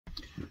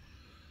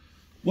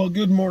Well,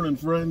 good morning,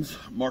 friends.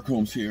 Mark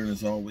Holmes here, and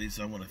as always,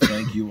 I want to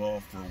thank you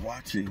all for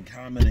watching,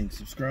 commenting,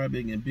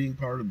 subscribing, and being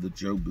part of the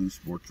Joe Boo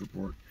Sports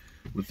Report.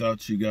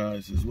 Without you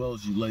guys, as well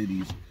as you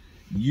ladies,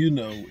 you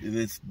know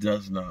this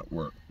does not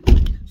work.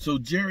 So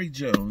Jerry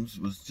Jones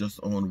was just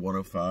on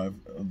 105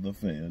 of The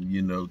Fan.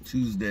 You know,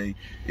 Tuesday,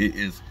 it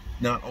is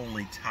not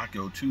only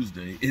Taco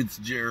Tuesday, it's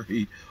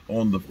Jerry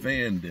on The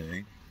Fan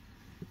Day.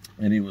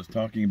 And he was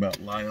talking about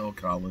La'el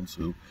Collins,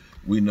 who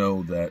we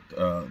know that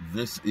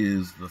this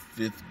is the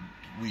fifth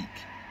week.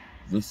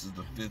 This is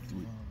the fifth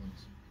week.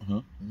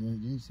 Huh?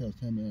 You just have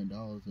 $10 million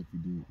if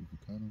you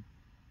cut him.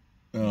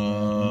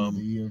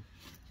 The year.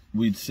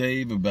 We'd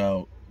save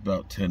about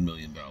 $10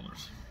 million.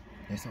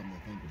 That's something to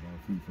think about,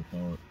 food for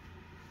thought.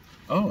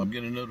 Oh, I'm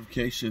getting a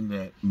notification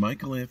that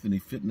Michael Anthony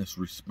Fitness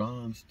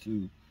responds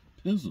to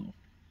Pizzle.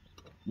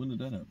 When did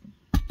that happen?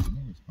 I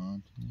didn't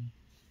respond to him.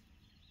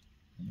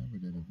 I never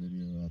did a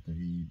video after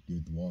he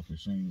did the walk of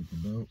shame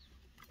with the belt.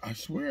 I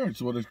swear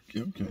it's what it.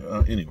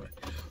 Okay. Anyway,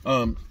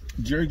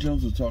 Jerry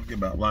Jones was talking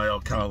about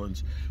La'el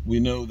Collins. We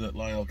know that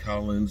La'el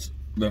Collins,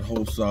 that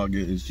whole saga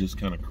is just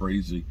kind of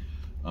crazy.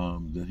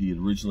 That he had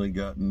originally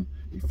gotten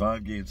a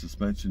 5-game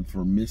suspension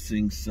for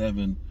missing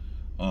 7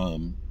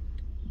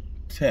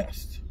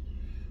 tests,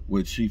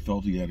 which he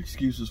felt he had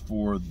excuses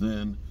for.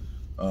 Then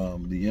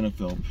the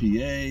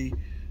NFLPA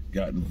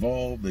got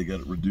involved. They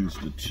got it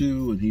reduced to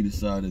 2, and he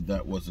decided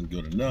that wasn't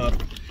good enough.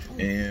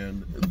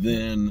 And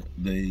then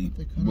they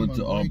went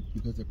to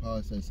because they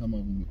probably said some of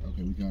them.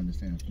 Okay, we can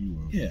understand a few of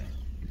them. Yeah.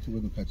 So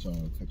we're gonna cut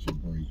your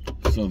break.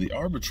 So the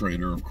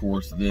arbitrator, of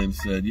course, then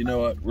said, you know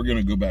what, we're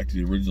gonna go back to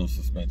the original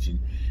suspension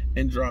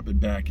and drop it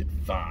back at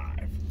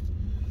 5.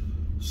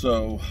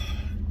 So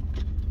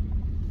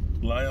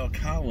La'el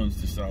Collins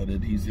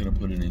decided he's gonna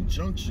put an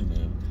injunction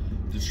in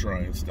to try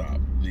and stop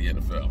the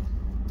NFL.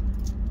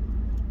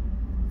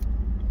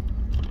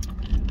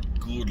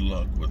 Good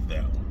luck with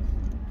that one.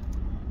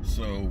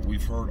 So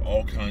we've heard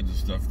all kinds of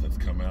stuff that's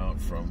come out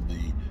from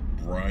the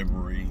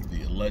bribery,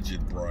 the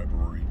alleged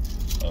bribery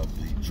of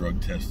the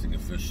drug testing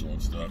official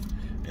and stuff,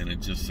 and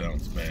it just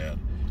sounds bad.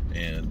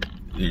 And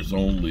there's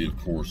only, of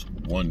course,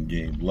 1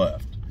 game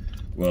left.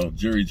 Well,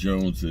 Jerry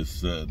Jones has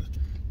said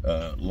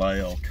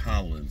La'el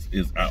Collins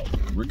is out.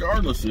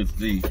 Regardless if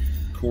the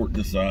court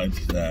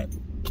decides that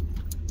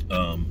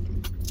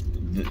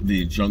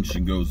the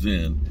injunction goes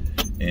in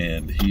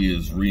and he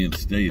is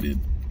reinstated,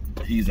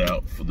 he's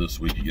out for this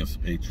week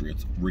against the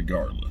Patriots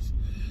regardless.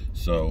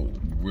 So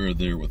we're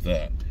there with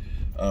that.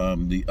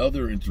 The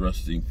other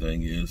interesting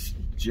thing is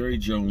Jerry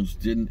Jones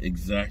didn't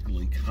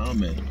exactly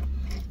comment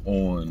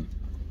on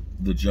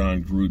the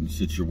Jon Gruden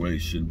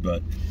situation,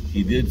 but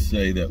he did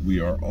say that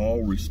we are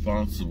all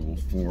responsible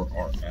for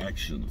our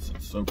actions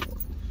and so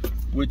forth,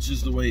 which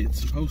is the way it's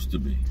supposed to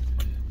be.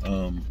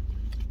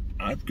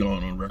 I've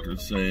gone on record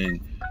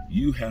saying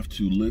you have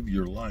to live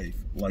your life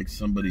like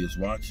somebody is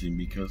watching,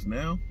 because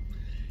now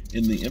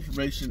in the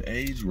information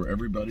age where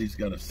everybody's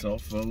got a cell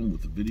phone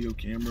with a video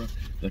camera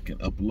that can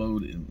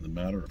upload in the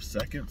matter of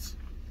seconds,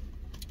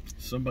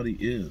 somebody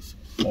is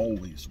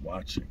always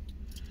watching.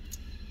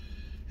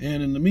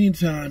 And in the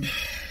meantime,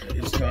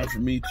 it's time for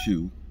me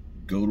to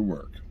go to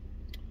work.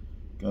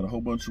 Got a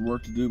whole bunch of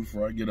work to do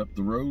before I get up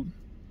the road.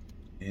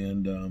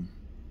 And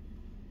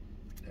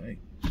hey,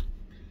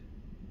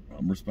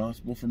 I'm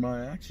responsible for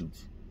my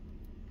actions.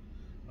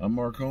 I'm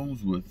Mark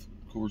Holmes with,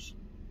 of course,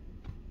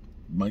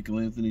 Michael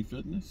Anthony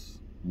Fitness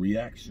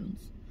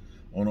Reactions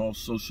on all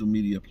social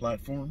media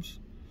platforms,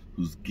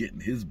 who's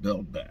getting his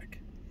belt back.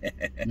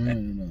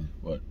 No.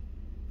 What?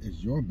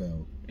 It's your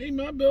belt. Ain't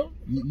my belt.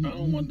 I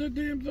don't want that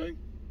damn thing.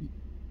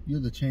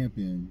 You're the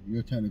champion.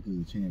 You're technically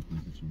the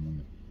champion that you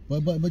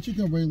want. But you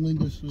can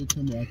relinquish it to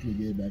me after we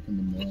get back in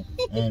the mail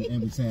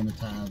and we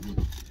sanitize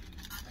it.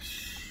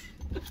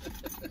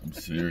 I'm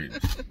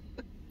serious.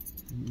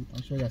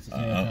 I'm sure that's the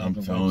same.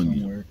 I'm telling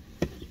you.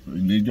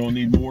 You don't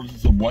need more than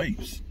some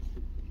wipes.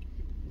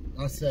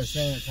 I said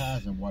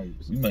sanitizing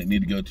wipes. You might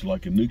need to go to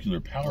like a nuclear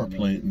power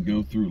plant and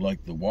go through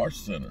like the wash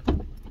center.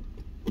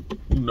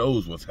 Who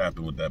knows what's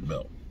happened with that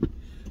belt?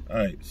 All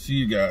right, see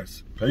you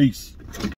guys. Peace.